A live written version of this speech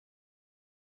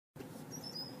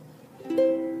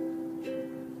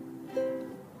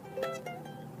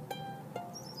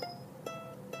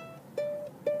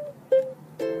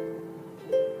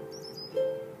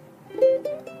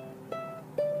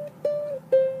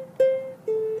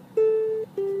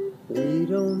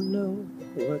don't know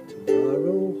what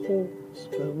tomorrow holds,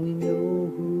 but we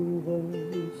know who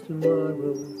holds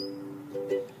tomorrow.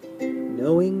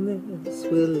 Knowing this,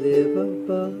 we'll live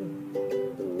above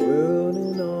the world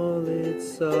and all its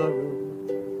sorrow.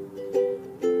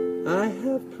 I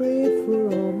have prayed for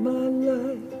all my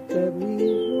life that we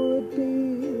would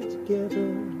be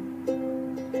together.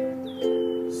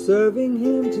 Serving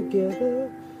Him together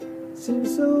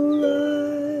seems so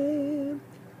right.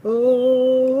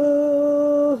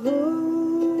 Oh,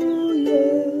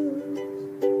 yes,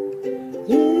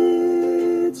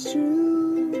 it's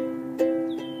true.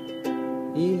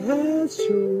 He has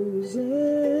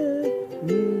chosen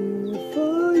me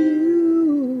for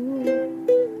you.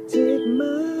 Take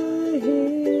my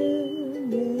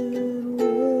hand and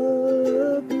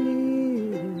we'll agree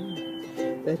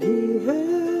that He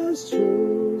has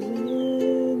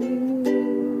chosen you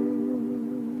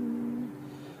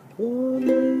for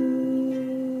me.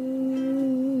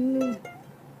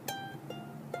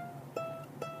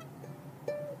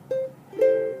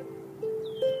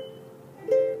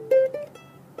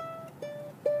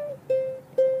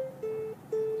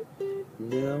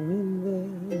 Now and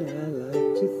then I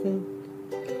like to think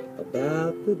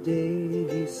about the day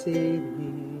He saved me,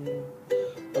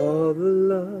 all the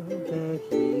love that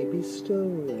He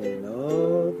bestowed and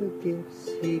all the gifts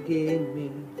He gave me.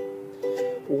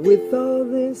 With all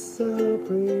this I'll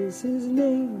praise His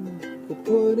name for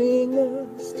putting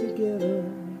us together.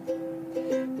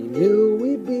 He knew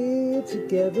we'd be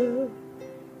together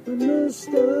from the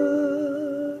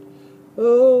start.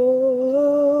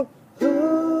 Oh,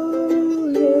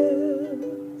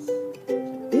 yes,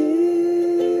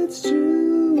 it's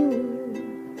true.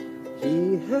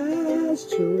 He has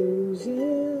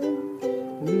chosen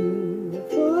me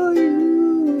for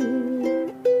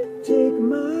you. Take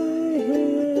my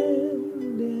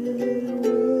hand and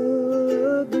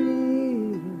we'll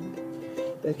agree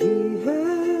that He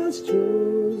has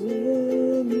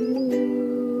chosen you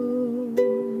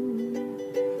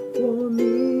for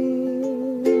me.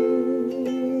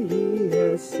 He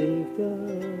has saved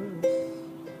us,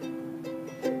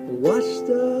 washed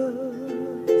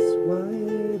us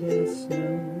white as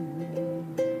snow,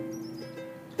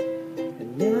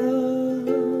 and now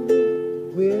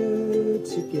we're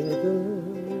together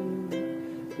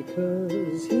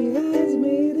because He has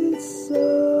made it so.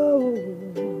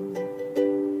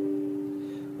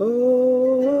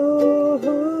 Oh,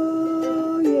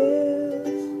 yes,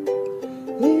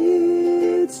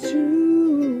 it's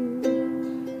true.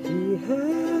 He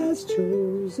has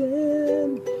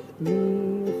chosen me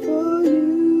for you.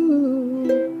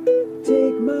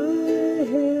 Take my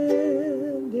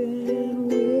hand and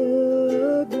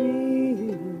we'll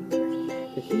agree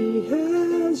that He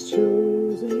has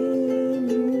chosen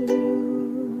you.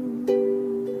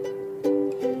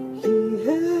 He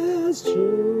has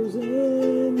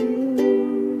chosen you.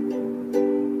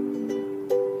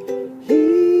 He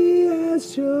has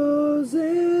chosen